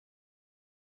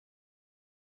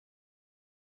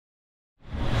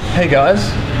Hey guys,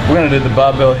 we're going to do the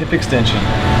barbell hip extension.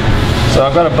 So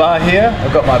I've got a bar here,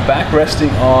 I've got my back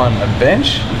resting on a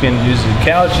bench. You can use a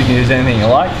couch, you can use anything you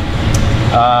like.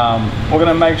 We're going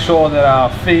to make sure that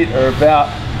our feet are about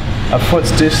a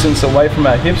foot's distance away from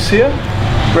our hips here.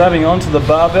 Grabbing onto the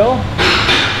barbell,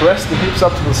 press the hips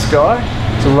up to the sky.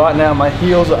 So right now my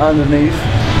heels are underneath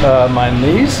my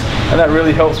knees, and that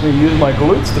really helps me use my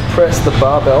glutes to press the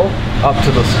barbell up to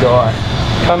the sky.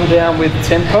 Come down with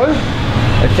tempo,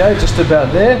 okay, just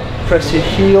about there. Press your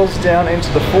heels down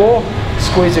into the floor,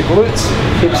 squeeze your glutes,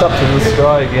 hips up to the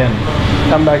sky again.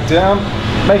 Come back down,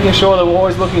 making sure that we're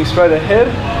always looking straight ahead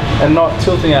and not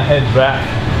tilting our head back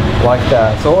like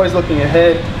that. So always looking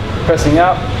ahead, pressing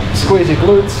up, squeeze your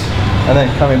glutes, and then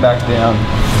coming back down.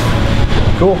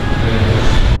 Cool.